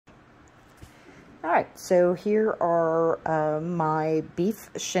All right, so here are my beef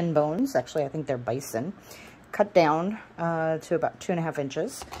shin bones. Actually, I think they're bison. Cut down to about 2.5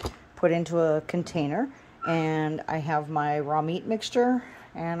 inches. Put into a container. And I have my raw meat mixture.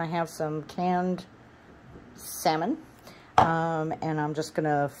 And I have some canned salmon. And I'm just going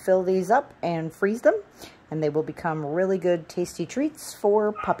to fill these up and freeze them. And they will become really good, tasty treats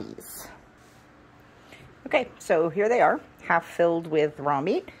for puppies. Okay, so here they are. Half filled with raw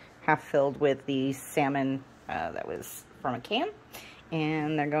meat. Half filled with the salmon that was from a can,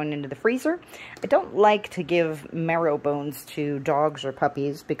 and they're going into the freezer. I don't like to give marrow bones to dogs or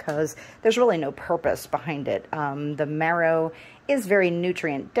puppies because there's really no purpose behind it. The marrow is very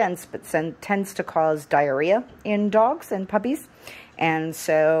nutrient dense, but tends to cause diarrhea in dogs and puppies, and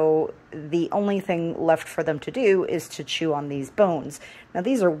so the only thing left for them to do is to chew on these bones. Now,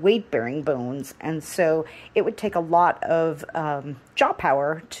 these are weight-bearing bones, and so it would take a lot of jaw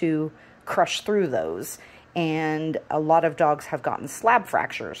power to crush through those, and a lot of dogs have gotten slab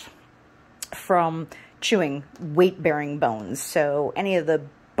fractures from chewing weight-bearing bones. So any of the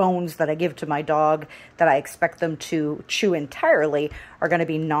bones that I give to my dog that I expect them to chew entirely are going to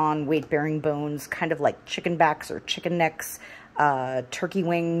be non-weight-bearing bones, kind of like chicken backs or chicken necks, turkey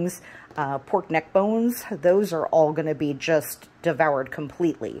wings, pork neck bones. Those are all going to be just devoured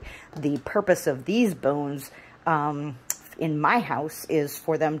completely. The purpose of these bones in my house is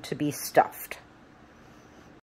for them to be stuffed.